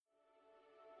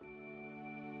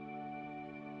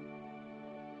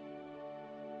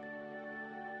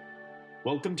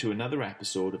Welcome to another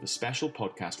episode of a special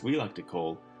podcast we like to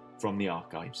call From the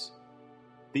Archives.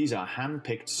 These are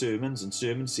hand-picked sermons and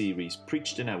sermon series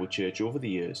preached in our church over the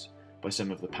years by some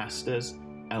of the pastors,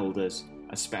 elders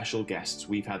and special guests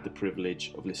we've had the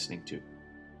privilege of listening to.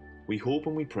 We hope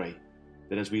and we pray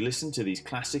that as we listen to these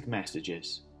classic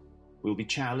messages, we'll be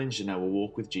challenged in our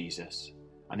walk with Jesus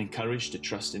and encouraged to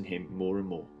trust in Him more and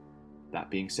more.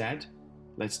 That being said,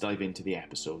 let's dive into the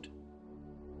episode.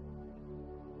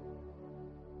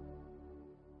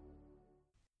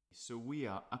 So we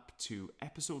are up to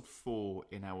episode 4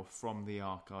 in our From the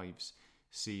Archives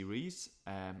series,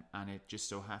 and it just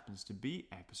so happens to be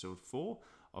episode 4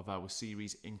 of our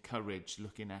series Encourage,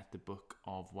 looking at the book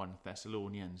of 1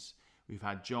 Thessalonians. We've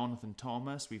had Jonathan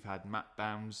Thomas, we've had Matt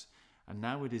Bounds, and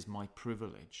now it is my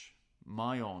privilege,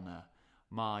 my honour,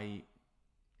 my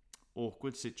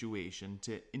awkward situation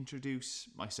to introduce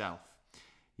myself.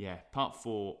 Yeah, part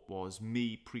 4 was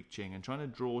me preaching and trying to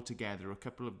draw together a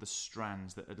couple of the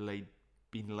strands that had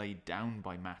been laid down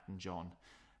by Matt and John.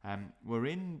 We're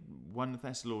in 1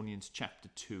 Thessalonians chapter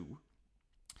 2,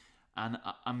 and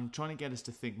I'm trying to get us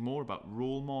to think more about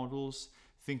role models,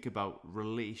 think about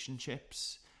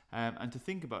relationships, and to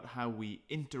think about how we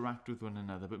interact with one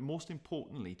another, but most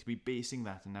importantly, to be basing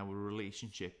that in our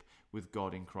relationship with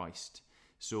God in Christ.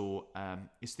 So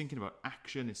it's thinking about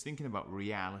action, it's thinking about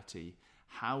reality,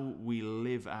 how we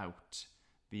live out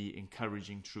the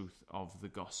encouraging truth of the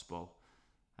gospel,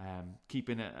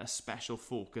 keeping a special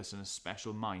focus and a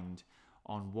special mind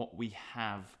on what we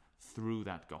have through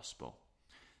that gospel.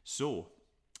 So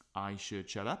I should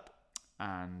shut up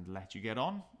and let you get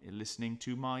on listening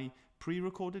to my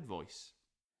pre-recorded voice.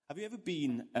 Have you ever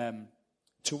been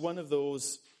to one of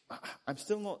those, I'm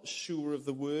still not sure of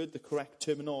the correct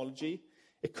terminology.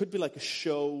 It could be like a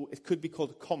show, it could be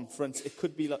called a conference, it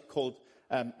could be called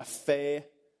a fair.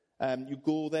 You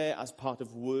go there as part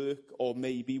of work, or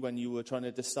maybe when you were trying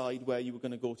to decide where you were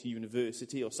going to go to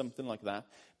university or something like that.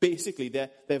 Basically, they're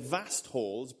vast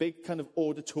halls, big kind of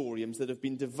auditoriums that have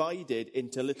been divided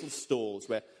into little stalls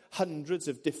where hundreds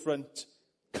of different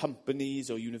companies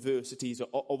or universities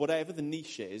or whatever the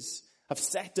niche is have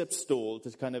set up stalls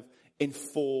to kind of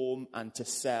inform and to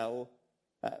sell.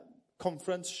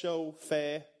 Conference, show,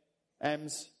 fair, and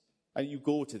you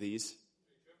go to these.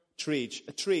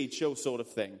 A trade show sort of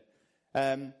thing.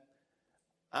 And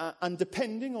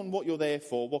depending on what you're there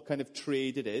for, what kind of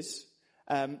trade it is,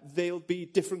 there'll be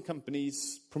different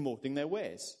companies promoting their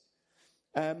wares.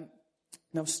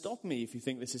 Now stop me if you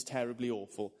think this is terribly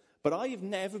awful, but I have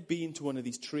never been to one of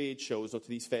these trade shows or to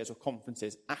these fairs or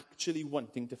conferences actually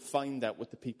wanting to find out what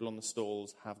the people on the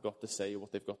stalls have got to say or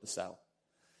what they've got to sell.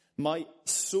 My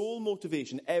sole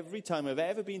motivation every time I've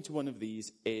ever been to one of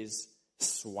these is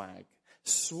swag.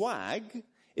 Swag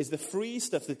is the free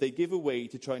stuff that they give away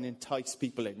to try and entice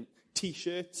people in.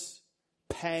 T-shirts,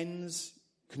 pens.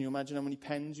 Can you imagine how many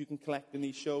pens you can collect in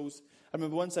these shows? I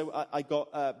remember once I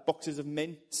got boxes of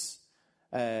mints.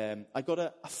 I got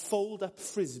a fold-up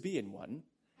Frisbee in one.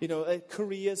 You know, a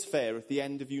careers fair at the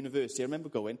end of university. I remember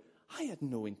going, I had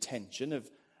no intention of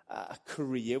a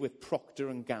career with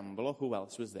Procter & Gamble or who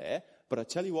else was there. But I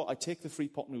tell you what, I take the free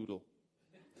pot noodle.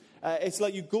 It's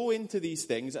like you go into these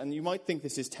things and you might think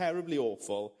this is terribly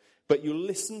awful, but you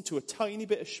listen to a tiny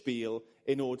bit of spiel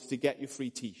in order to get your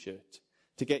free T-shirt,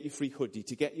 to get your free hoodie,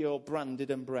 to get your branded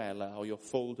umbrella or your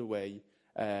fold-away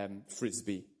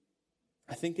Frisbee.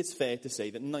 I think it's fair to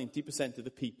say that 90% of the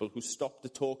people who stop to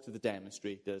talk to the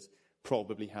demonstrators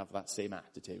probably have that same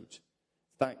attitude.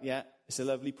 Yeah, it's a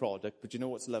lovely product, but you know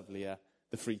what's lovelier?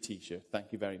 The free T-shirt.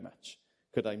 Thank you very much.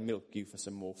 Could I milk you for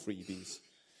some more freebies?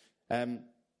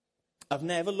 I've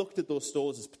never looked at those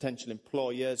stores as potential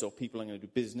employers or people I'm going to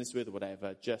do business with or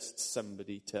whatever, just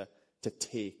somebody to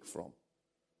take from.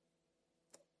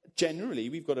 Generally,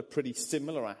 we've got a pretty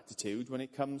similar attitude when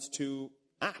it comes to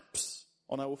apps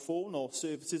on our phone or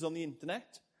services on the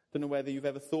internet. Don't know whether you've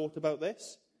ever thought about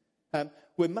this.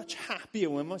 We're much happier,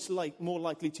 we're much more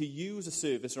likely to use a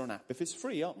service or an app if it's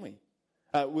free, aren't we?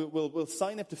 We'll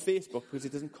sign up to Facebook because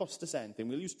it doesn't cost us anything.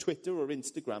 We'll use Twitter or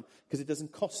Instagram because it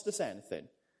doesn't cost us anything.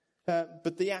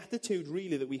 But the attitude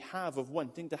really that we have of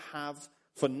wanting to have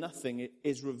for nothing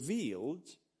is revealed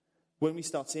when we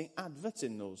start seeing adverts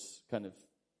in those kind of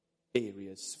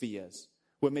areas, spheres,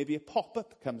 where maybe a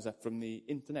pop-up comes up from the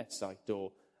internet site,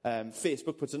 or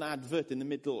Facebook puts an advert in the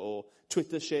middle, or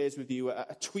Twitter shares with you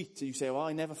a tweet and you say,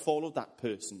 I never followed that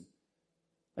person.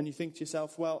 And you think to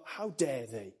yourself, well, how dare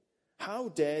they? How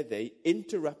dare they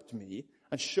interrupt me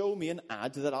and show me an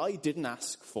ad that I didn't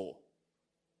ask for?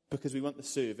 because we want the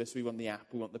service, we want the app,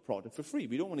 we want the product for free.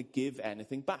 We don't want to give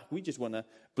anything back. We just want to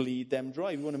bleed them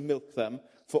dry. We want to milk them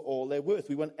for all they're worth.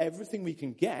 We want everything we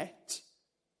can get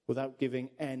without giving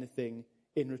anything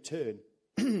in return.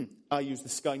 I use the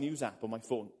Sky News app on my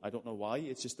phone. I don't know why.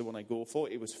 It's just the one I go for.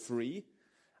 It was free.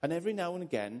 And every now and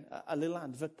again, a little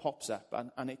advert pops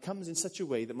up, and it comes in such a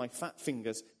way that my fat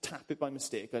fingers tap it by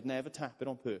mistake. I'd never tap it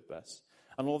on purpose.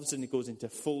 And all of a sudden, it goes into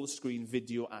full-screen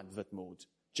video advert mode.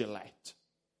 Gillette.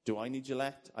 Do I need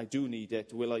Gillette? I do need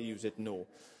it. Will I use it? No.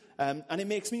 And it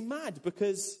makes me mad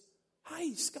because,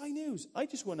 hi, Sky News. I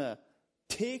just want to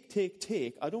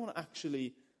take. I don't want to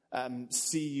actually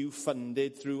see you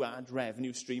funded through ad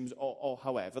revenue streams or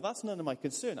however. That's none of my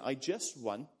concern. I just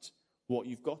want what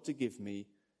you've got to give me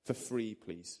for free,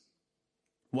 please.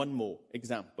 One more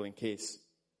example in case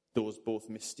those both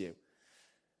missed you.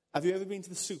 Have you ever been to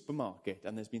the supermarket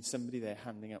and there's been somebody there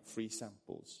handing out free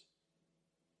samples?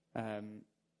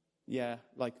 Yeah,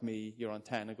 like me, your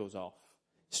antenna goes off.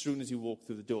 As soon as you walk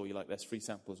through the door, you're like, there's free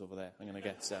samples over there. I'm going to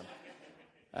get some.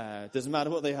 Doesn't matter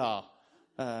what they are.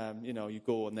 You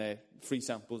go and they're free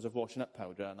samples of washing up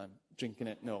powder and I'm drinking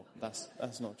it. No,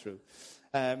 that's not true.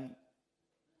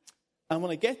 And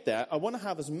when I get there, I want to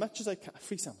have as much as I can.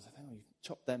 Free samples, I think, you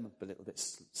chop them up a little bit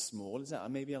small, is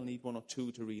that? Maybe I'll need one or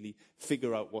two to really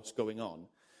figure out what's going on.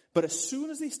 But as soon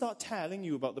as they start telling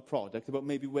you about the product, about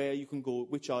maybe where you can go,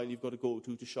 which aisle you've got to go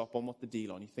to shop on, what the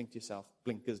deal on, you think to yourself,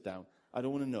 blinkers down. I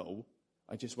don't want to know.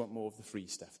 I just want more of the free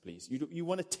stuff, please. You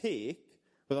want to take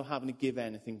without having to give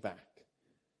anything back.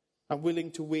 I'm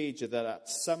willing to wager that at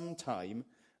some time,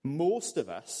 most of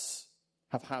us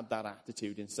have had that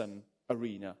attitude in some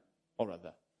arena or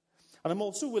other. And I'm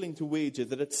also willing to wager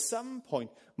that at some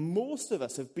point, most of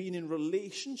us have been in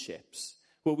relationships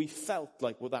where we felt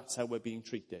like, well, that's how we're being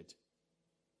treated.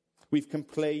 We've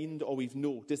complained or we've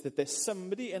noticed that there's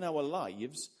somebody in our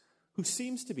lives who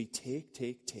seems to be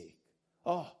take.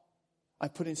 Oh, I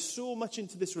put in so much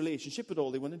into this relationship, but all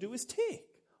they want to do is take.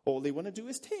 All they want to do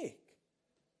is take.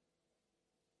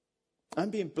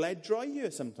 I'm being bled dry here,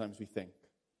 sometimes we think.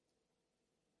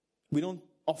 We don't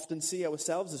often see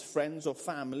ourselves as friends or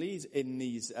families in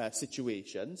these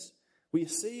situations. We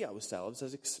see ourselves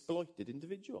as exploited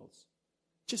individuals.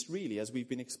 Just really as we've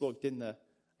been exploiting the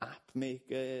app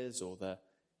makers or the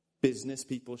business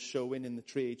people showing in the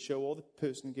trade show or the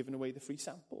person giving away the free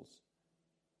samples.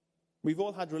 We've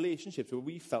all had relationships where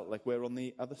we felt like we're on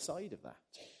the other side of that.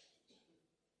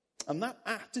 And that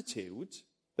attitude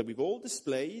that we've all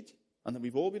displayed and that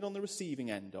we've all been on the receiving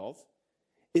end of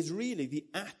is really the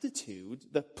attitude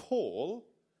that Paul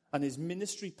and his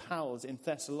ministry pals in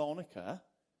Thessalonica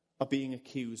are being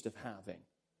accused of having.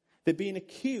 They're being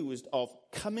accused of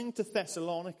coming to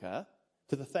Thessalonica,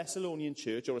 to the Thessalonian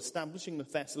church, or establishing the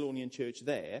Thessalonian church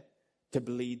there, to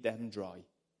bleed them dry.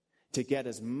 To get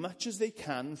as much as they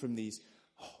can from these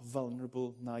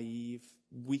vulnerable, naive,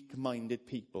 weak-minded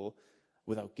people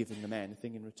without giving them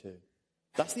anything in return.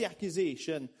 That's the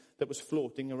accusation that was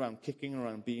floating around, kicking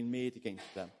around, being made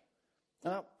against them.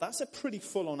 Now, that's a pretty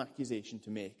full-on accusation to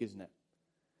make, isn't it?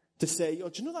 To say, oh,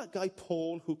 do you know that guy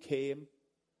Paul who came?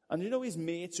 And you know his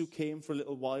mates who came for a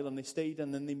little while and they stayed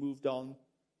and then they moved on?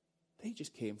 They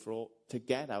just came to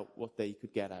get out what they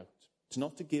could get out. To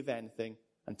not to give anything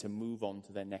and to move on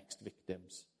to their next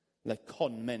victims. Like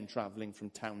con men travelling from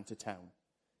town to town.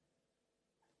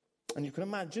 And you can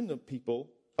imagine the people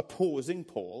opposing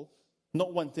Paul,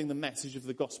 not wanting the message of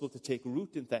the gospel to take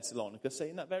root in Thessalonica,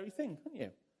 saying that very thing,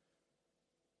 can't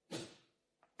you?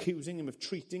 Accusing him of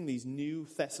treating these new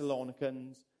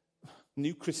Thessalonians,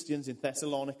 new Christians in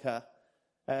Thessalonica,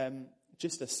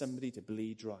 just as somebody to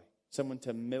bleed dry. Someone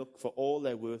to milk for all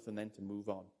they're worth and then to move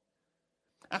on.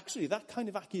 Actually, that kind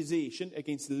of accusation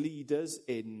against leaders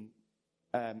in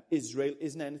Israel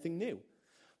isn't anything new.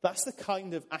 That's the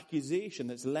kind of accusation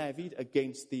that's levied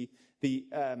against the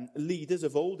leaders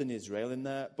of old in Israel in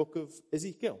the book of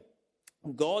Ezekiel.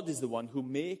 God is the one who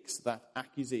makes that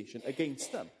accusation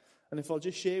against them. And if I'll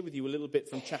just share with you a little bit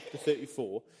from chapter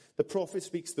 34, the prophet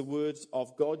speaks the words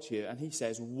of God here, and he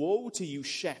says, "Woe to you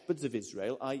shepherds of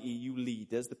Israel," i.e. you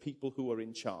leaders, the people who are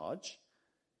in charge,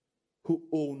 who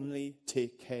only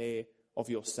take care of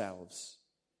yourselves.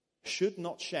 Should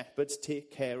not shepherds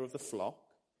take care of the flock?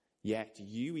 Yet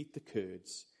you eat the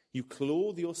curds. You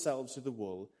clothe yourselves with the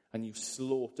wool, and you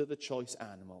slaughter the choice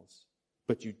animals,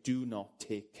 but you do not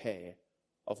take care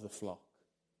of the flock.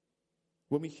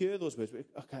 When we hear those words,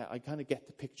 okay, I kind of get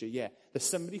the picture. Yeah, there's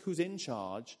somebody who's in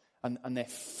charge, and they're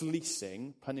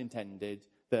fleecing, pun intended,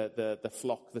 the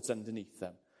flock that's underneath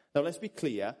them. Now, let's be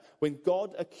clear. When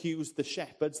God accused the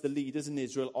shepherds, the leaders in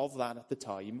Israel, of that at the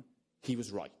time, he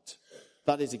was right.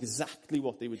 that is exactly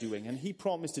what they were doing. And he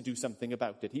promised to do something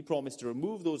about it. He promised to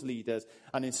remove those leaders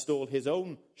and install his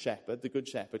own shepherd, the good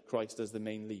shepherd, Christ, as the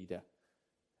main leader.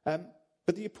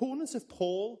 But the opponents of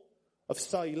Paul, of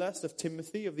Silas, of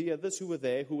Timothy, of the others who were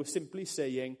there, who were simply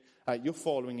saying, you're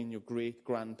following in your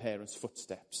great-grandparents'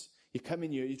 footsteps. You come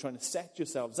in here, you're trying to set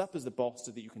yourselves up as the boss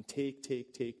so that you can take.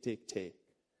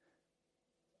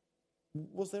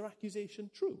 Was their accusation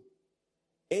true?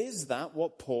 Is that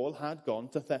what Paul had gone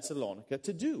to Thessalonica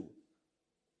to do?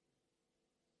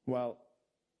 Well,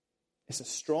 it's a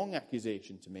strong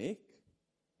accusation to make.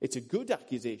 It's a good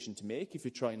accusation to make if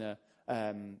you're trying to,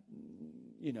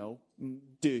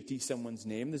 dirty someone's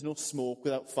name. There's no smoke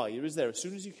without fire, is there? As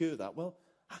soon as you hear that, well,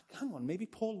 hang on, maybe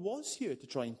Paul was here to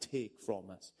try and take from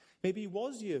us. Maybe he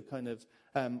was here kind of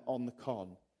on the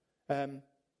con.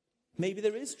 Maybe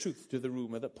there is truth to the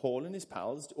rumor that Paul and his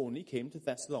pals only came to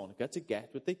Thessalonica to get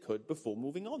what they could before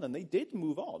moving on. And they did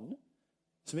move on.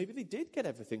 So maybe they did get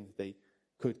everything that they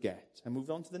could get and moved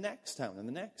on to the next town and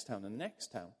the next town and the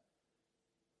next town.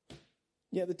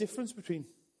 Yeah, the difference between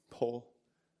Paul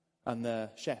and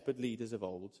the shepherd leaders of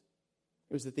old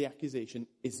was that the accusation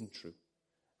isn't true.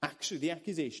 Actually, the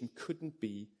accusation couldn't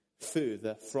be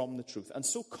further from the truth. And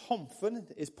so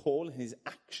confident is Paul in his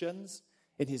actions,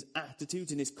 in his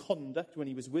attitudes, in his conduct when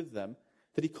he was with them,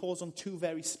 that he calls on two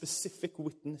very specific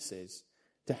witnesses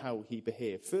to how he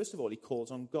behaved. First of all, he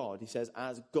calls on God. He says,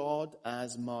 as God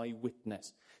as my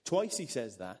witness. Twice he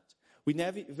says that.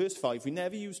 Verse 5, we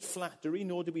never used flattery,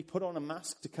 nor did we put on a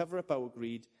mask to cover up our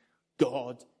greed.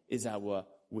 God is our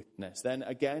witness. Then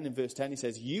again in verse 10 he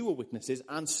says, you are witnesses,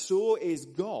 and so is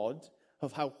God,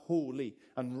 of how holy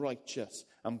and righteous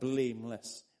and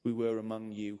blameless we were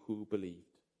among you who believed.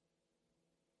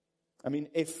 I mean,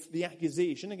 if the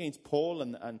accusation against Paul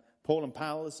and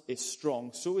pals is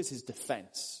strong, so is his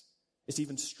defense. It's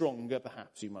even stronger,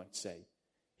 perhaps you might say.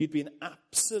 You'd be an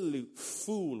absolute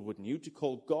fool, wouldn't you, to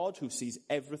call God, who sees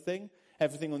everything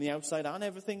on the outside and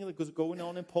everything that was going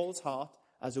on in Paul's heart,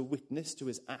 as a witness to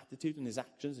his attitude and his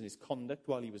actions and his conduct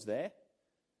while he was there.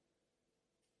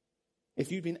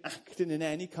 If you'd been acting in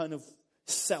any kind of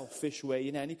selfish way,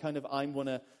 in any kind of I'm going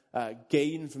to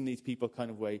gain from these people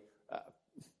kind of way,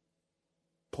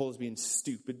 Paul's being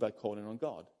stupid by calling on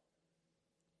God.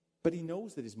 But he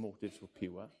knows that his motives were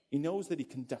pure. He knows that he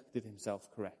conducted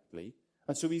himself correctly.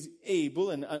 And so he's able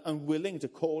and willing to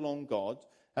call on God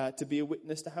to be a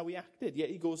witness to how he acted. Yet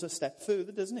he goes a step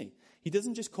further, doesn't he? He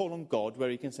doesn't just call on God where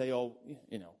he can say,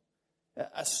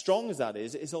 as strong as that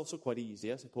is, it's also quite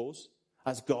easy, I suppose.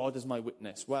 As God as my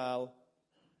witness. Well,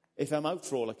 if I'm out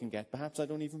for all I can get, perhaps I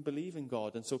don't even believe in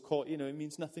God. And so, it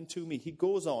means nothing to me. He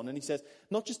goes on and he says,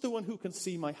 not just the one who can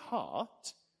see my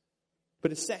heart,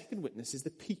 but a second witness is the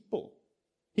people.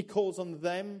 He calls on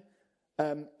them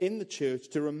in the church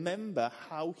to remember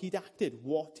how he'd acted,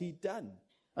 what he'd done,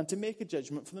 and to make a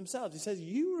judgment for themselves. He says,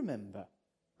 you remember,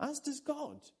 as does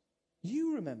God.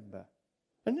 You remember.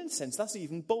 And in a sense, that's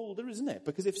even bolder, isn't it?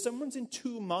 Because if someone's in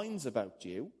two minds about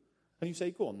you, and you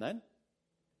say, go on then,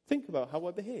 think about how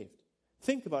I behaved.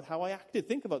 Think about how I acted.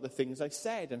 Think about the things I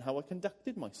said and how I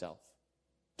conducted myself.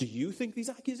 Do you think these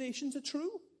accusations are true?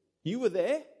 You were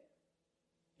there.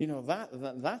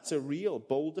 That's a real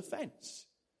bold offense.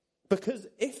 Because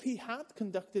if he had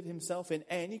conducted himself in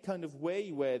any kind of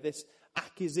way where this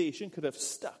accusation could have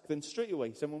stuck, then straight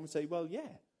away someone would say, well, yeah,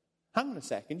 hang on a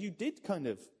second, you did kind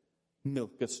of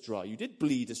milk us dry. You did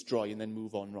bleed us dry and then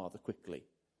move on rather quickly.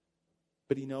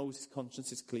 But he knows his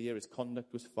conscience is clear, his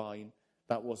conduct was fine.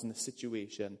 That wasn't the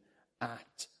situation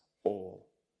at all.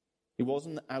 He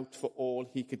wasn't out for all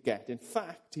he could get. In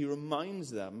fact, he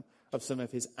reminds them of some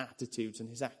of his attitudes and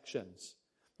his actions.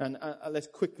 And let's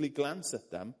quickly glance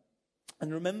at them.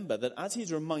 And remember that as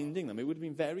he's reminding them, it would have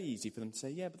been very easy for them to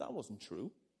say, yeah, but that wasn't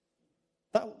true.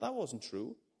 That wasn't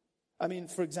true. I mean,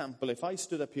 for example, if I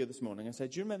stood up here this morning and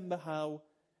said, do you remember how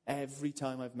every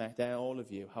time I've met all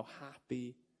of you, how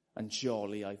happy and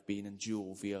jolly I've been and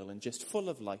jovial and just full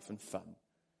of life and fun?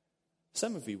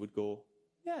 Some of you would go,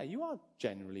 yeah, you are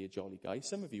generally a jolly guy.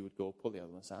 Some of you would go, pull the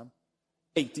other one, Sam.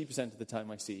 80% of the time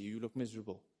I see you, you look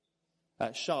miserable.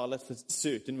 Charlotte, for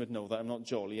certain, would know that I'm not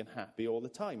jolly and happy all the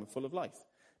time and full of life.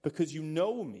 Because you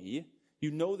know me, you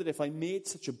know that if I made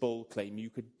such a bold claim, you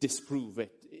could disprove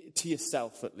it, to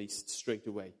yourself at least, straight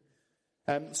away.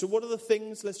 So what are the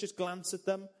things, let's just glance at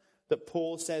them, that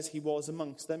Paul says he was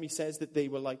amongst them. He says that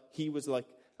he was like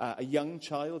a young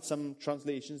child. Some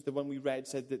translations, the one we read,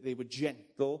 said that they were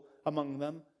gentle among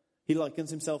them. He likens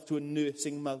himself to a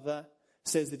nursing mother.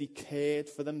 says that he cared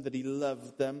for them, that he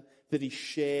loved them, that he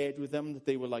shared with them, that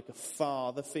they were like a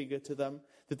father figure to them,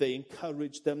 that they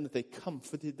encouraged them, that they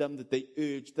comforted them, that they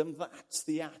urged them. That's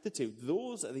the attitude.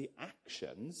 Those are the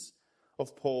actions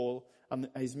of Paul and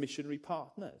his missionary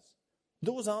partners.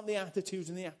 Those aren't the attitudes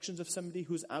and the actions of somebody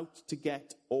who's out to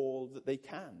get all that they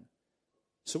can.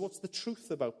 So what's the truth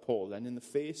about Paul then in the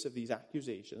face of these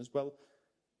accusations? Well,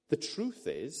 the truth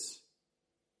is,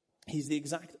 he's the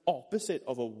exact opposite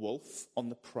of a wolf on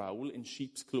the prowl in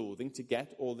sheep's clothing to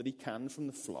get all that he can from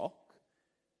the flock.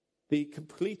 The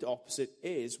complete opposite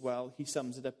is, well, he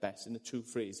sums it up best in the two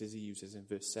phrases he uses in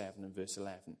verse 7 and verse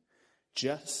 11.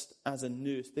 Just as a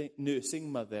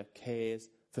nursing mother cares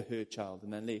for her child.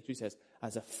 And then later he says,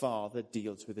 as a father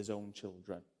deals with his own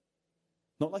children.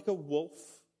 Not like a wolf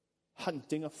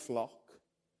hunting a flock.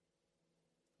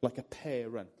 Like a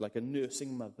parent, like a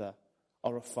nursing mother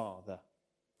or a father.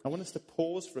 I want us to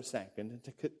pause for a second and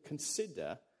to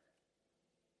consider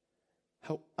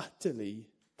how utterly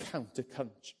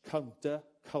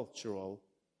countercultural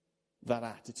that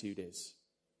attitude is.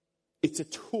 It's a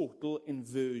total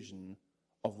inversion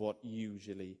of what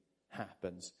usually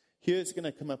happens. Here's going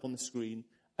to come up on the screen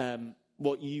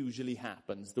what usually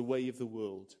happens, the way of the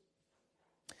world.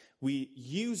 We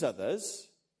use others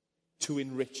to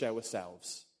enrich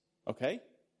ourselves. Okay?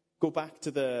 Go back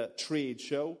to the trade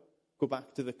show. Go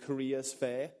back to the careers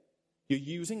fair. You're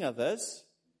using others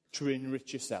to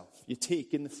enrich yourself. You're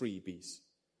taking the freebies.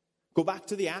 Go back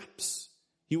to the apps.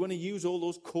 You want to use all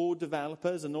those code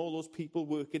developers and all those people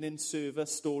working in server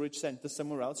storage centers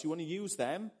somewhere else. You want to use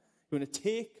them. You want to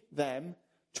take them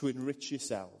to enrich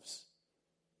yourselves.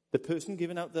 The person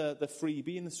giving out the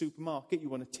freebie in the supermarket, you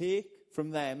want to take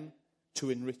from them to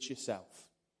enrich yourself.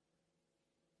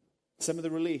 Some of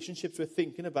the relationships we're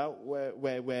thinking about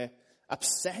where we're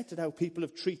upset at how people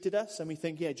have treated us, and we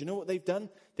think, yeah, do you know what they've done?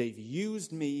 They've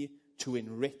used me to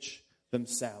enrich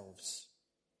themselves.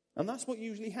 And that's what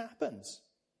usually happens.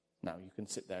 Now, you can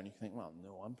sit there and you think, well,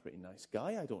 no, I'm a pretty nice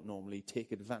guy. I don't normally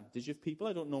take advantage of people.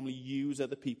 I don't normally use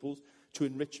other people to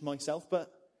enrich myself,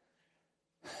 but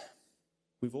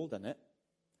we've all done it.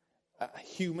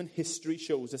 Human history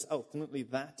shows us ultimately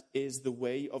that is the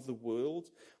way of the world.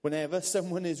 Whenever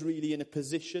someone is really in a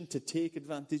position to take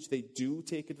advantage, they do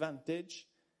take advantage.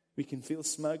 We can feel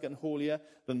smug and holier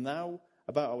than thou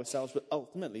about ourselves, but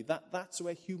ultimately that's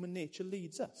where human nature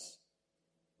leads us.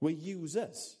 We're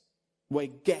users. We're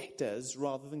getters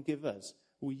rather than givers.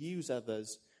 We use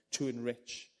others to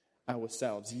enrich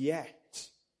ourselves. Yet,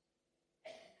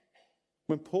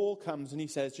 when Paul comes and he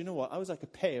says, you know what, I was like a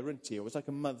parent to you, I was like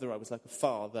a mother, I was like a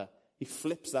father, he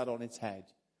flips that on its head.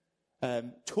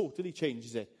 Totally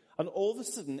changes it. And all of a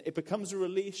sudden, it becomes a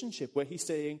relationship where he's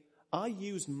saying, I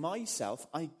used myself,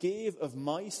 I gave of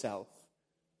myself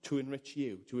to enrich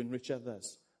you, to enrich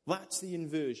others. That's the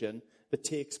inversion that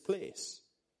takes place.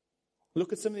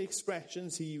 Look at some of the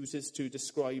expressions he uses to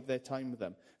describe their time with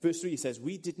them. Verse 3 he says,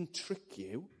 we didn't trick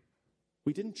you.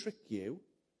 We didn't trick you.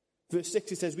 Verse 6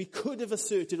 he says, we could have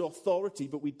asserted authority,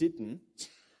 but we didn't.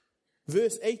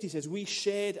 Verse 8 he says, we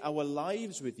shared our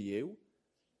lives with you.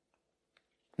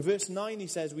 Verse 9 he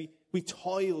says, we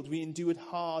toiled, we endured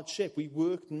hardship, we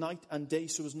worked night and day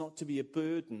so as not to be a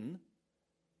burden.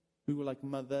 We were like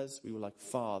mothers, we were like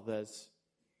fathers.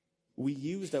 We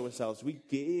used ourselves, we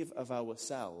gave of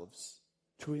ourselves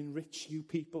to enrich you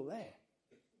people there.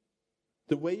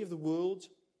 The way of the world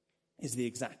is the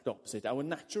exact opposite. Our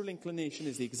natural inclination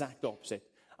is the exact opposite.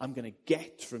 I'm going to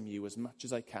get from you as much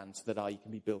as I can so that I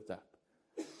can be built up.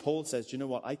 Paul says, do you know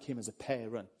what? I came as a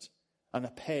parent. And a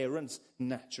parent's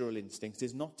natural instinct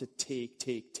is not to take.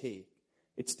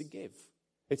 It's to give.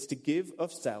 It's to give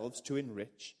of selves to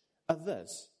enrich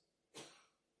others.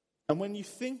 And when you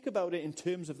think about it in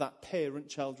terms of that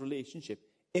parent-child relationship,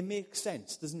 it makes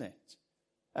sense, doesn't it?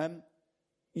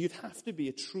 You'd have to be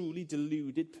a truly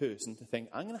deluded person to think,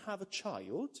 I'm going to have a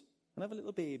child and have a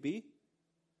little baby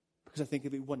because I think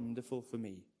it'd be wonderful for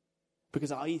me.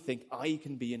 Because I think I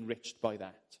can be enriched by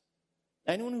that.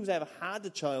 Anyone who's ever had a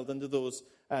child under those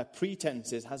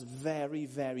pretenses has very,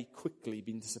 very quickly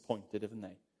been disappointed, haven't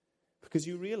they? Because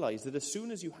you realize that as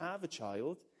soon as you have a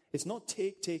child, it's not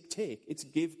take. It's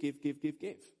give.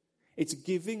 It's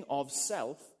giving of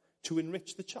self to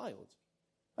enrich the child.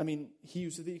 I mean, he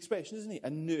uses the expression, doesn't he? A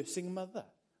nursing mother.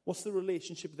 What's the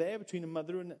relationship there between a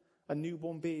mother and a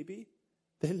newborn baby?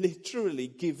 They're literally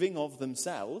giving of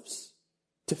themselves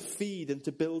to feed and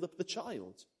to build up the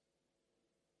child.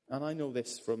 And I know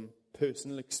this from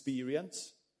personal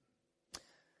experience.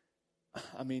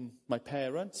 I mean, my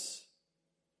parents,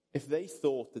 if they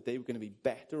thought that they were going to be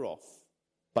better off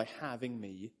by having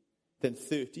me then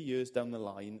 30 years down the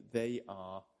line, they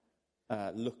are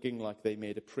looking like they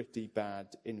made a pretty bad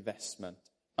investment.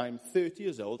 I'm 30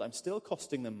 years old. I'm still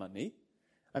costing them money.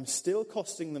 I'm still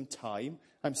costing them time.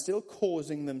 I'm still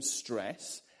causing them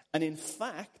stress. And in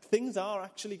fact, things are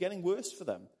actually getting worse for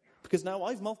them because now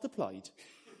I've multiplied.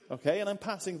 Okay, and I'm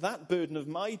passing that burden of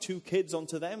my 2 kids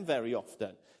onto them very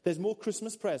often. There's more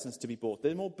Christmas presents to be bought.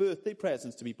 There's more birthday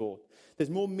presents to be bought. There's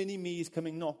more mini-me's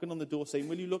coming knocking on the door saying,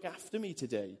 will you look after me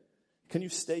today? Can you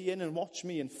stay in and watch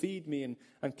me and feed me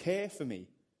and care for me?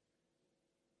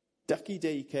 Ducky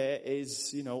Daycare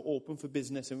is, open for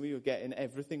business and we are getting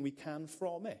everything we can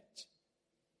from it.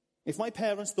 If my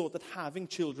parents thought that having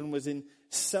children was in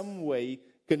some way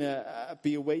going to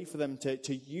be a way for them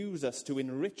to use us to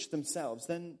enrich themselves,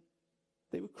 then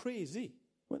they were crazy,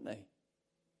 weren't they?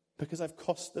 Because I've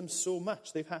cost them so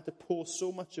much. They've had to pour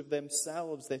so much of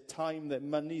themselves, their time, their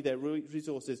money, their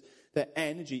resources, their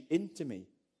energy into me.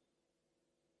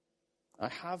 I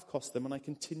have cost them and I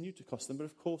continue to cost them. But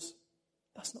of course,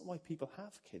 that's not why people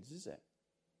have kids, is it?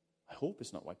 I hope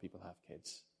it's not why people have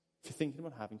kids. If you're thinking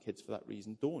about having kids for that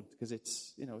reason, don't. Because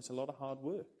it's a lot of hard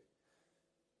work.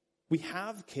 We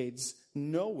have kids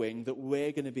knowing that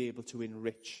we're going to be able to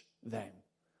enrich them.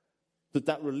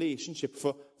 That relationship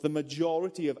for the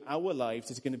majority of our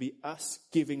lives is going to be us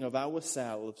giving of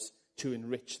ourselves to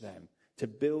enrich them, to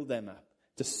build them up,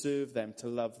 to serve them, to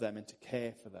love them, and to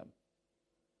care for them.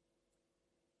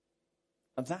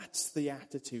 And that's the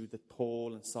attitude that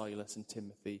Paul and Silas and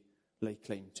Timothy lay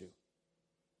claim to.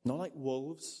 Not like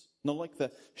wolves, not like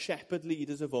the shepherd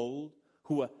leaders of old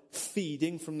who were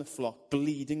feeding from the flock,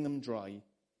 bleeding them dry,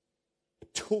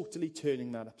 but totally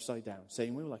turning that upside down,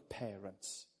 saying we were like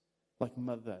parents, like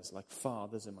mothers, like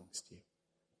fathers amongst you,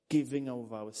 giving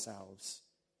of ourselves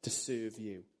to serve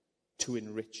you, to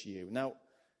enrich you. Now,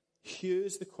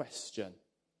 here's the question.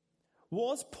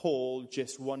 Was Paul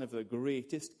just one of the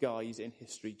greatest guys in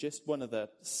history, just one of the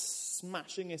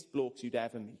smashingest blokes you'd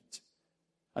ever meet,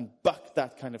 and bucked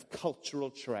that kind of cultural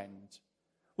trend?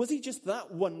 Was he just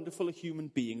that wonderful a human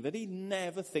being that he'd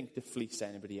never think to fleece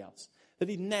anybody else, that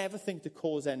he'd never think to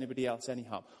cause anybody else any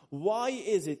harm? Why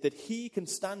is it that he can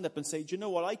stand up and say, do you know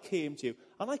what, I came to you,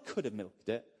 and I could have milked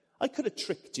it, I could have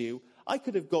tricked you, I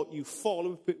could have got you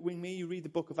following me. You read the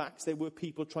book of Acts, there were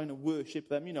people trying to worship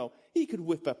them. He could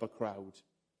whip up a crowd.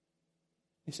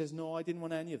 He says, no, I didn't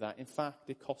want any of that. In fact,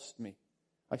 it cost me.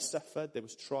 I suffered, there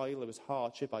was trial, there was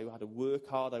hardship. I had to work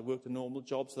hard. I worked a normal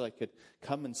job so that I could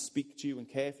come and speak to you and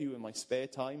care for you in my spare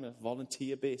time, on a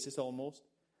volunteer basis almost.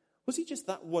 Was he just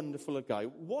that wonderful a guy?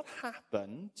 What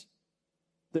happened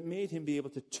that made him be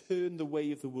able to turn the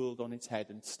way of the world on its head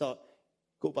and start,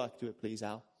 go back to it please,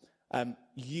 Al,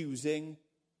 using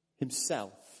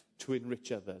himself to enrich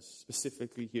others,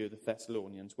 specifically here the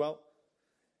Thessalonians? Well,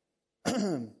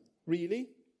 really,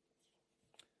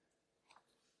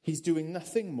 he's doing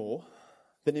nothing more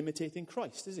than imitating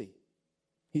Christ, is he?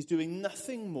 He's doing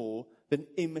nothing more than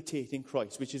imitating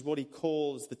Christ, which is what he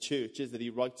calls the churches that he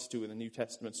writes to in the New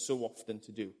Testament so often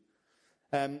to do.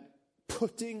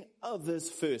 Putting others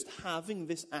first, having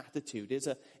this attitude is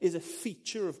a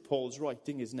feature of Paul's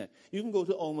writing, isn't it? You can go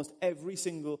to almost every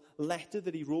single letter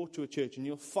that he wrote to a church and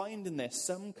you'll find in there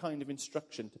some kind of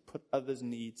instruction to put others'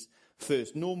 needs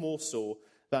first. No more so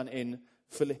than in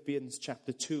Philippians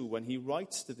chapter 2 when he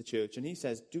writes to the church and he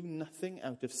says, do nothing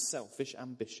out of selfish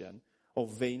ambition or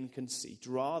vain conceit.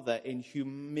 Rather, in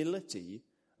humility,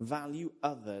 value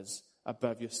others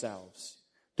above yourselves.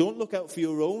 Don't look out for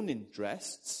your own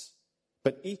interests,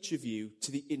 but each of you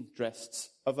to the interests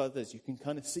of others. You can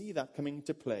kind of see that coming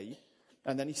into play.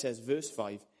 And then he says, verse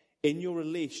 5, in your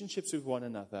relationships with one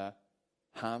another,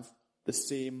 have the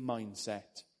same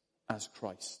mindset as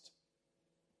Christ.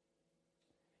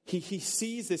 He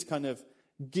sees this kind of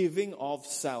giving of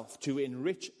self to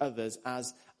enrich others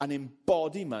as an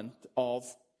embodiment of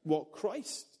what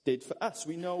Christ did for us.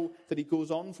 We know that he goes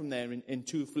on from there in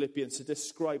 2 Philippians to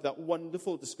describe that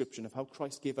wonderful description of how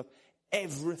Christ gave up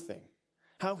everything.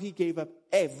 How he gave up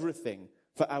everything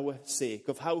for our sake,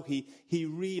 of how he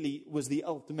really was the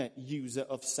ultimate user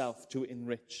of self to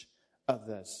enrich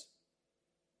others.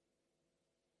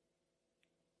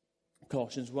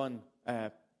 Colossians 1,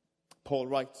 Paul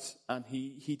writes, and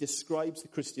he describes the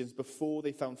Christians before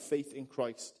they found faith in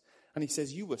Christ. And he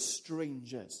says, you were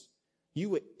strangers. You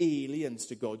were aliens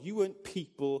to God. You weren't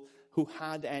people who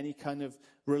had any kind of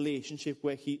relationship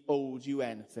where he owed you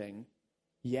anything.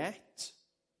 Yet,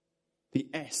 the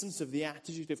essence of the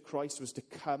attitude of Christ was to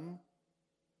come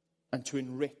and to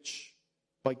enrich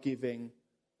by giving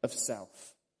of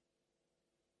self.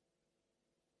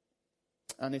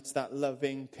 And it's that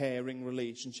loving, caring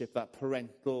relationship, that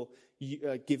parental,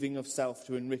 giving of self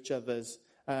to enrich others,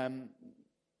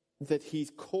 that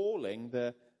he's calling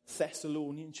the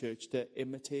Thessalonian church to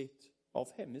imitate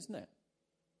of him, isn't it?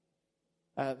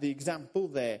 The example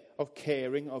there of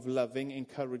caring, of loving,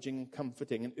 encouraging, and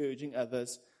comforting, and urging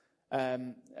others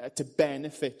to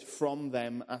benefit from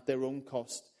them at their own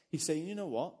cost. He's saying, you know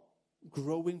what?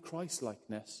 Grow in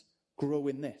Christ-likeness. Grow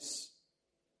in this.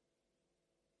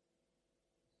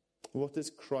 What does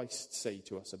Christ say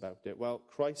to us about it? Well,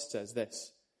 Christ says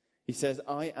this. He says,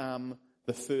 I am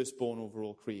the firstborn over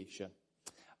all creation.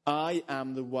 I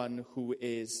am the one who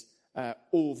is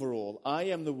over all. I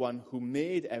am the one who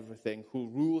made everything, who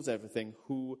rules everything,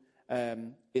 who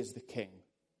is the king.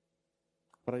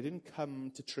 But I didn't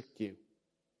come to trick you.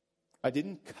 I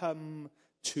didn't come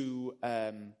to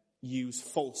use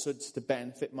falsehoods to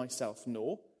benefit myself.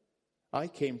 No, I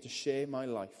came to share my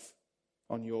life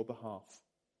on your behalf.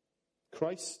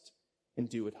 Christ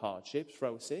endured hardships for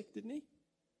our sake, didn't he?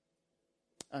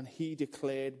 And he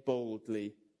declared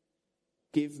boldly,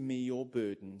 give me your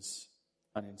burdens,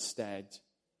 and instead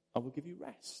I will give you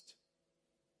rest.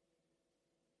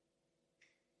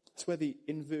 That's where the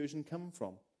inversion comes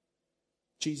from.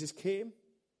 Jesus came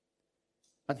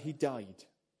and he died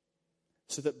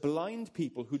so that blind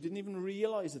people who didn't even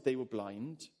realize that they were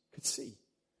blind could see.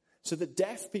 So that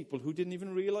deaf people who didn't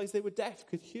even realize they were deaf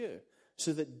could hear.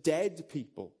 So that dead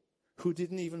people who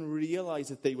didn't even realize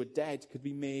that they were dead could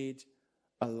be made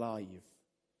alive.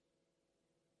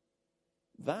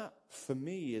 That, for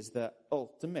me, is the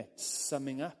ultimate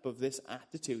summing up of this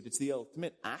attitude. It's the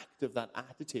ultimate act of that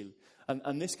attitude.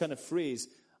 And this kind of phrase,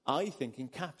 I think,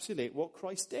 encapsulates what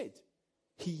Christ did.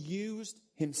 He used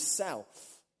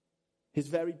himself, his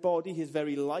very body, his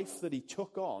very life that he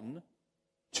took on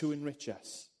to enrich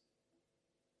us.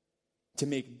 To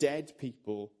make dead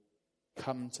people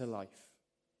come to life.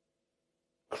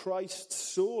 Christ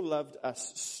so loved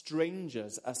us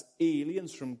strangers, us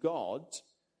aliens from God,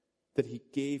 that he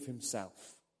gave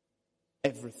himself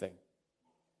everything.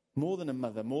 More than a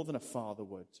mother, more than a father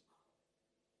would.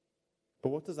 But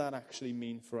what does that actually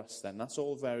mean for us then? That's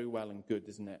all very well and good,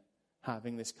 isn't it?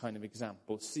 Having this kind of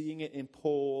example. Seeing it in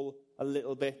Paul a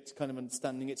little bit, kind of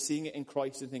understanding it. Seeing it in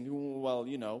Christ and thinking, oh, well,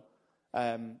 you know,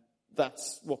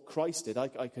 that's what Christ did. I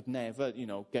could never,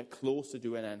 get close to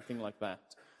doing anything like that.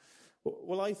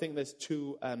 Well, I think there's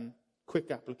two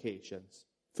quick applications.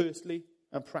 Firstly,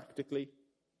 and practically,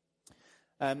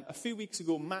 a few weeks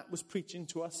ago, Matt was preaching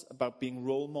to us about being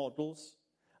role models,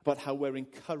 about how we're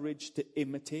encouraged to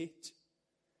imitate.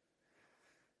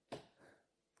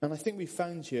 And I think we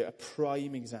found here a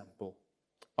prime example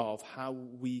of how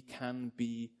we can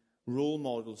be role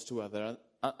models to others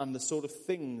and the sort of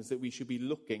things that we should be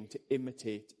looking to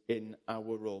imitate in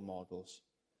our role models.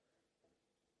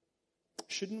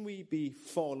 Shouldn't we be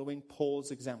following Paul's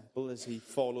example as he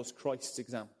follows Christ's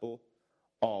example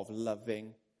of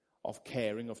loving, of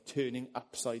caring, of turning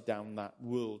upside down that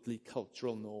worldly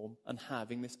cultural norm and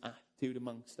having this attitude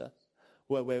amongst us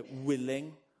where we're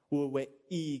willing, where we're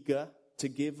eager to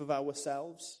give of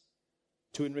ourselves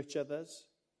to enrich others?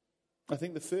 I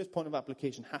think the first point of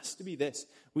application has to be this.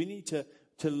 We need to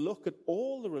look at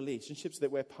all the relationships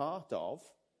that we're part of,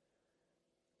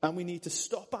 and we need to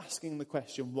stop asking the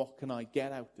question, what can I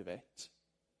get out of it?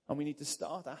 And we need to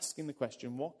start asking the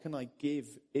question, what can I give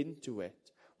into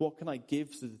it? What can I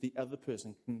give so that the other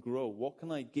person can grow? What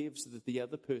can I give so that the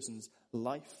other person's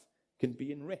life can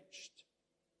be enriched?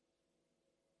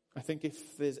 I think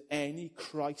if there's any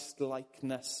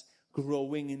Christ-likeness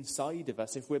growing inside of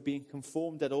us, if we're being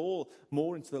conformed at all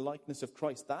more into the likeness of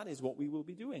Christ, that is what we will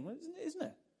be doing, isn't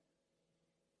it?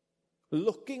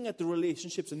 Looking at the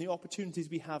relationships and the opportunities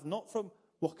we have, not from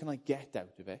what can I get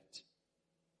out of it,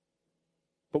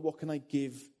 but what can I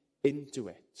give into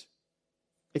it.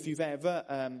 If you've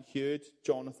ever heard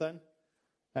Jonathan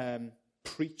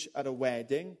preach at a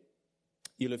wedding,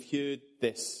 you'll have heard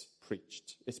this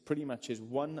preached. It's pretty much his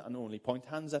one and only point.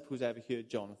 Hands up who's ever heard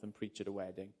Jonathan preach at a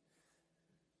wedding.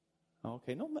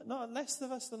 Okay, not less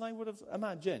of us than I would have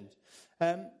imagined.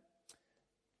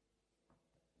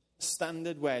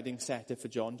 Standard wedding setter for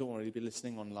John. Don't worry, he'll be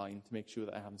listening online to make sure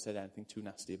that I haven't said anything too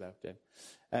nasty about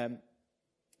him.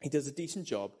 He does a decent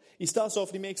job. He starts off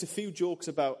and he makes a few jokes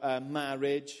about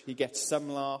marriage. He gets some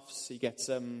laughs. He gets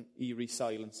some eerie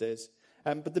silences.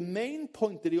 But the main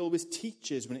point that he always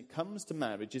teaches when it comes to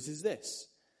marriages is this,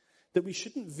 that we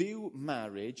shouldn't view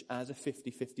marriage as a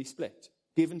 50-50 split.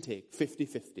 Give and take,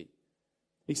 50-50.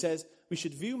 He says we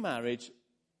should view marriage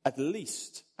at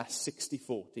least as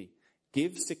 60-40.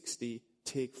 Give 60,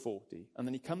 take 40. And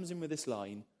then he comes in with this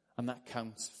line, and that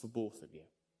counts for both of you.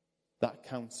 That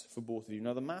counts for both of you.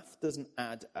 Now, the math doesn't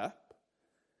add up,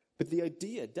 But the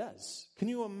idea does. Can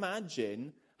you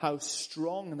imagine how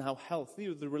strong and how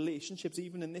healthy the relationships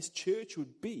even in this church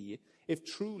would be if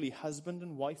truly husband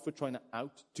and wife were trying to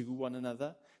outdo one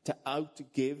another, to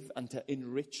outgive and to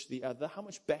enrich the other? How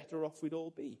much better off we'd all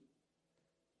be.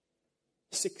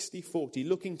 60-40,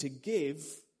 looking to give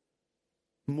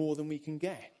more than we can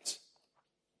get.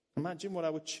 Imagine what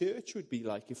our church would be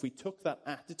like if we took that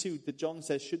attitude that John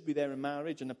says should be there in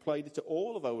marriage and applied it to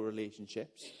all of our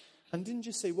relationships and didn't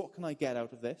just say, what can I get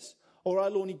out of this? Or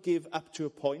I'll only give up to a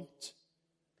point.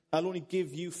 I'll only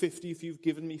give you 50 if you've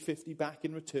given me 50 back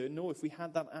in return. No, if we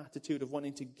had that attitude of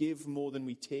wanting to give more than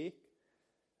we take,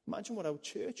 imagine what our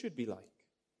church would be like.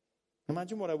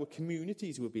 Imagine what our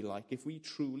communities would be like if we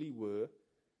truly were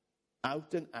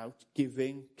out and out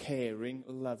giving, caring,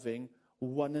 loving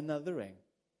one anothering.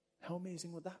 How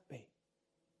amazing would that be?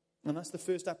 And that's the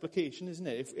first application, isn't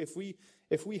it?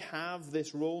 If we have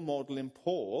this role model in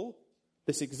Paul,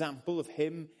 this example of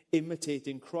him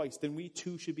imitating Christ, then we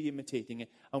too should be imitating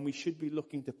it. And we should be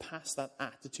looking to pass that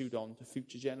attitude on to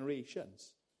future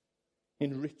generations.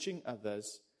 Enriching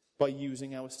others by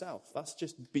using ourselves. That's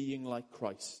just being like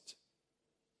Christ.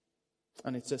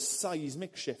 And it's a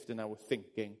seismic shift in our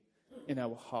thinking, in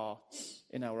our hearts,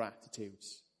 in our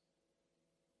attitudes.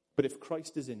 But if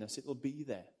Christ is in us, it'll be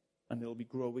there. And it'll be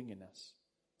growing in us.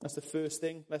 That's the first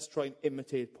thing. Let's try and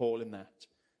imitate Paul in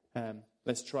that.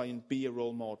 Let's try and be a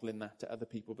role model in that to other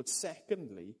people. But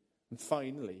secondly, and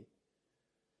finally,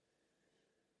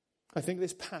 I think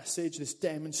this passage, this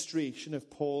demonstration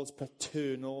of Paul's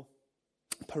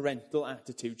parental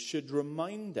attitude should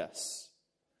remind us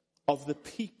of the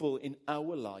people in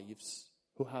our lives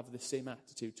who have the same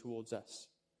attitude towards us.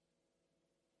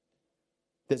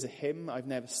 There's a hymn, I've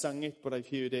never sung it, but I've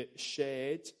heard it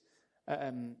shared.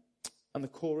 And the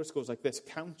chorus goes like this: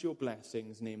 count your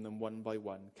blessings, name them one by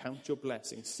one. Count your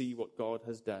blessings, see what God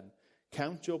has done.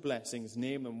 Count your blessings,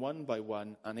 name them one by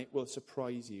one, and it will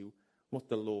surprise you what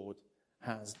the Lord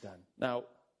has done. Now,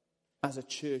 as a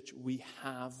church, we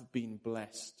have been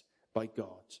blessed by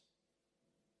God.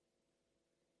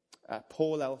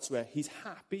 Paul elsewhere, he's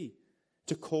happy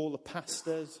to call the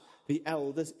pastors, the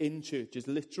elders in churches,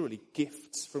 literally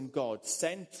gifts from God,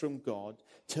 sent from God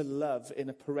to love in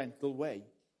a parental way.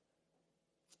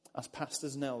 As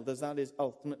pastors and elders, that is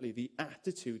ultimately the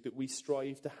attitude that we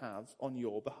strive to have on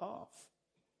your behalf.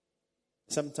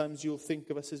 Sometimes you'll think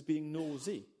of us as being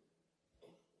nosy.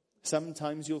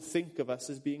 Sometimes you'll think of us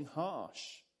as being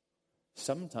harsh.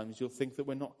 Sometimes you'll think that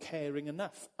we're not caring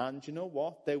enough. And you know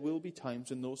what? There will be times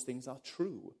when those things are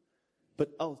true.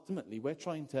 But ultimately, we're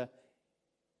trying to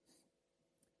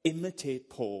imitate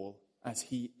Paul as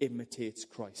he imitates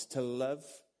Christ, to love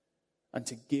and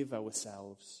to give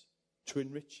ourselves to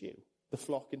enrich you, the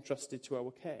flock entrusted to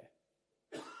our care.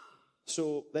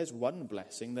 So there's one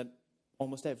blessing that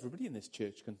almost everybody in this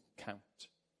church can count.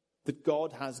 That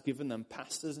God has given them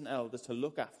pastors and elders to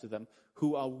look after them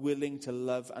who are willing to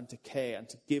love and to care and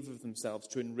to give of themselves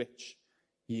to enrich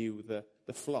you,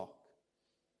 the flock.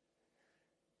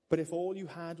 But if all you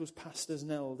had was pastors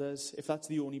and elders, if that's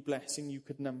the only blessing you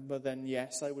could number, then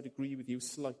yes, I would agree with you,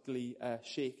 slightly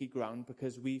shaky ground,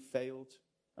 because we failed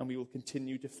and we will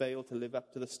continue to fail to live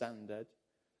up to the standard.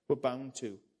 We're bound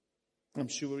to. I'm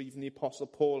sure even the Apostle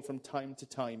Paul from time to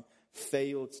time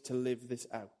failed to live this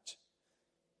out.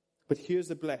 But here's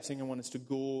the blessing I want us to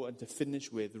go and to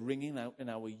finish with, ringing out in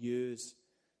our ears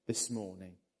this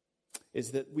morning,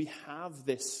 is that we have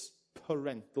this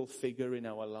parental figure in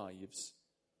our lives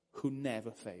who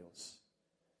never fails.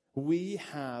 We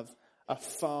have a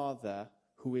Father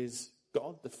who is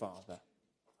God the Father.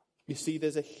 You see,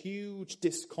 there's a huge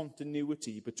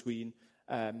discontinuity between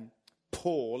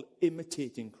Paul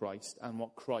imitating Christ and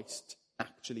what Christ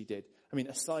actually did. I mean,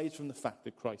 aside from the fact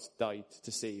that Christ died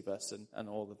to save us and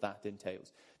all that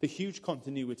entails, the huge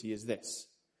continuity is this.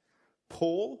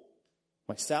 Paul,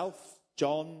 myself,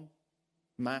 John,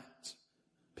 Matt,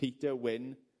 Peter,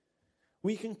 Wynne,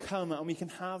 we can come and we can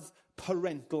have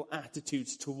parental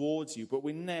attitudes towards you, but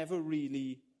we're never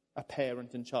really a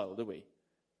parent and child, are we?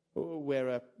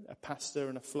 We're a pastor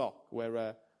and a flock.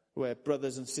 We're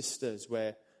brothers and sisters.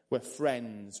 We're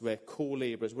friends. We're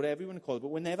co-laborers, whatever you want to call it,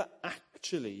 but we're never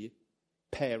actually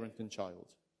parent and child.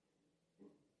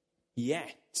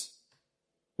 Yet,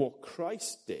 what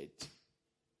Christ did,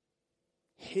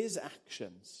 his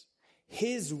actions,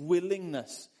 his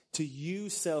willingness to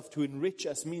use self to enrich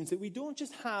us, means that we don't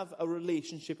just have a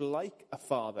relationship like a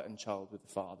father and child with the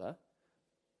Father.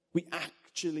 We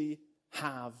actually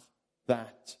have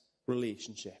that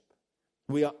relationship.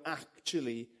 We are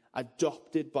actually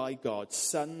adopted by God,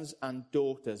 sons and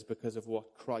daughters, because of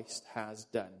what Christ has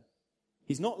done.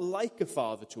 He's not like a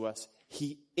father to us.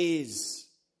 He is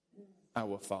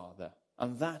our Father.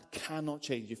 And that cannot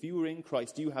change. If you are in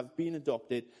Christ, you have been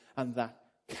adopted, and that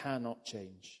cannot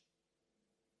change.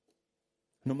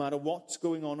 No matter what's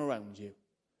going on around you,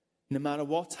 no matter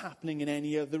what's happening in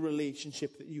any other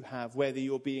relationship that you have, whether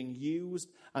you're being used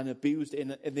and abused in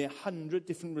the 100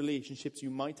 different relationships you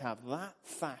might have, that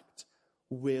fact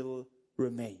will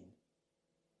remain.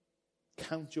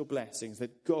 Count your blessings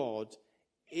that God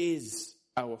is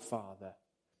our Father.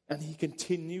 And he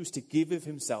continues to give of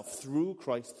himself through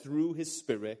Christ, through his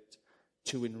Spirit,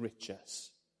 to enrich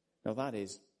us. Now that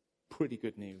is pretty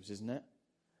good news, isn't it?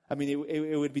 I mean,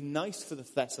 it would be nice for the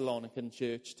Thessalonican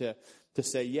church to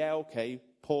say, yeah, okay,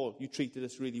 Paul, you treated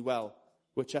us really well.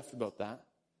 We're chuffed about that.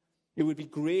 It would be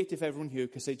great if everyone here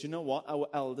could say, do you know what? Our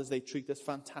elders, they treat us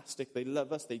fantastic. They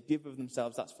love us. They give of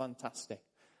themselves. That's fantastic.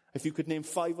 If you could name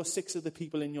 5 or 6 of the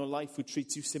people in your life who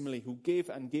treat you similarly, who give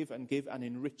and give and give and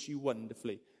enrich you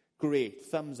wonderfully, great,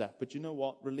 thumbs up. But you know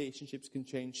what? Relationships can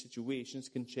change. Situations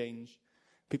can change.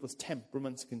 People's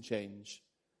temperaments can change.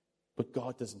 But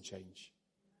God doesn't change.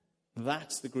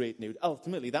 That's the great news.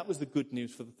 Ultimately, that was the good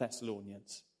news for the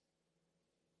Thessalonians.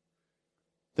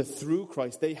 That through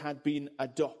Christ they had been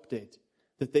adopted.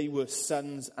 That they were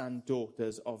sons and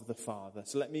daughters of the Father.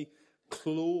 So let me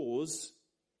close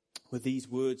with these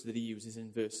words that he uses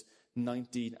in verse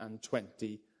 19 and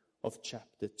 20 of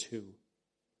chapter 2.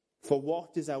 For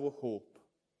what is our hope?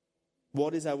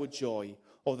 What is our joy?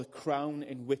 Or the crown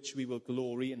in which we will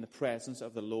glory in the presence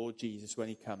of the Lord Jesus when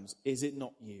he comes? Is it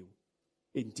not you?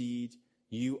 Indeed,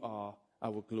 you are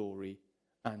our glory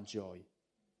and joy.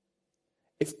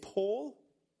 If Paul,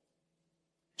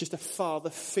 just a father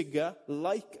figure,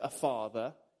 like a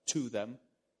father to them,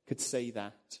 could say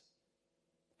that,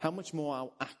 how much more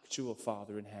our actual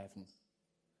Father in heaven?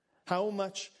 How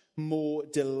much more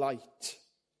delight,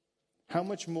 how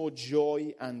much more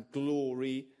joy and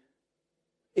glory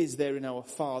is there in our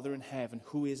Father in heaven,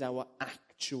 who is our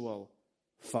actual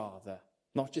Father?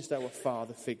 Not just our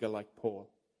father figure like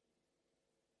Paul.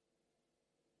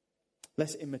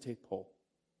 Let's imitate Paul.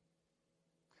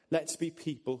 Let's be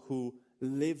people who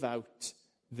live out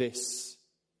this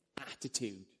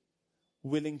attitude,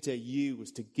 willing to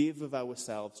use, to give of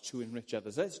ourselves to enrich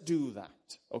others. Let's do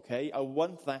that, okay? I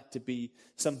want that to be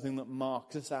something that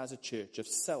marks us as a church of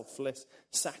selfless,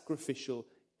 sacrificial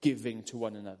giving to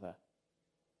one another.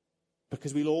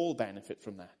 Because we'll all benefit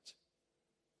from that.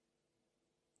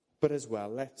 But as well,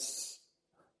 let's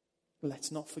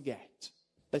not forget.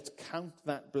 Let's count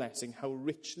that blessing, how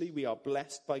richly we are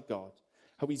blessed by God,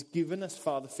 how he's given us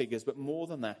father figures, but more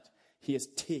than that, he has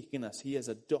taken us, he has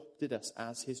adopted us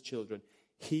as his children.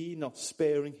 He, not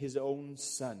sparing his own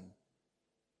son,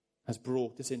 has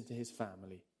brought us into his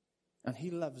family. And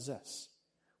he loves us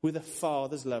with a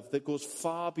father's love that goes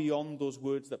far beyond those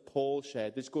words that Paul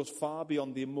shared. This goes far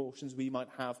beyond the emotions we might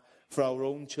have for our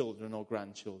own children or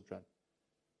grandchildren.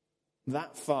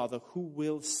 That Father who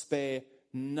will spare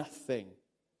nothing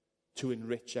to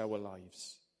enrich our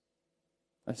lives.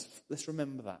 Let's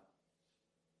remember that.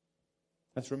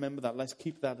 Let's remember that. Let's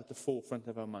keep that at the forefront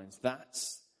of our minds.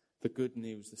 That's the good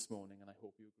news this morning, and I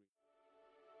hope you agree.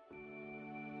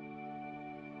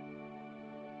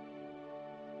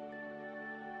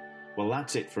 Well,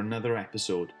 that's it for another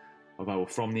episode of our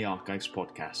From the Archives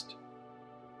podcast.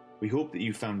 We hope that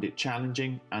you found it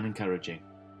challenging and encouraging.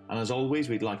 And as always,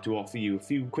 we'd like to offer you a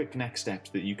few quick next steps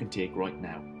that you can take right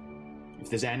now. If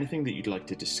there's anything that you'd like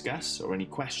to discuss or any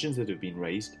questions that have been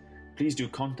raised, please do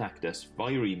contact us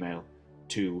via email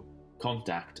to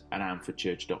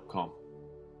contact@amfordchurch.com.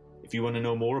 If you want to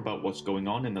know more about what's going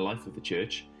on in the life of the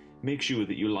church, make sure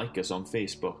that you like us on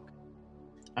Facebook.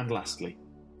 And lastly,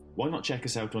 why not check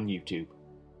us out on YouTube,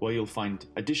 where you'll find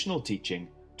additional teaching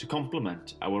to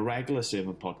complement our regular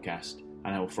sermon podcast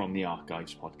and our From the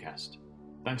Archives podcast.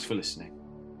 Thanks for listening.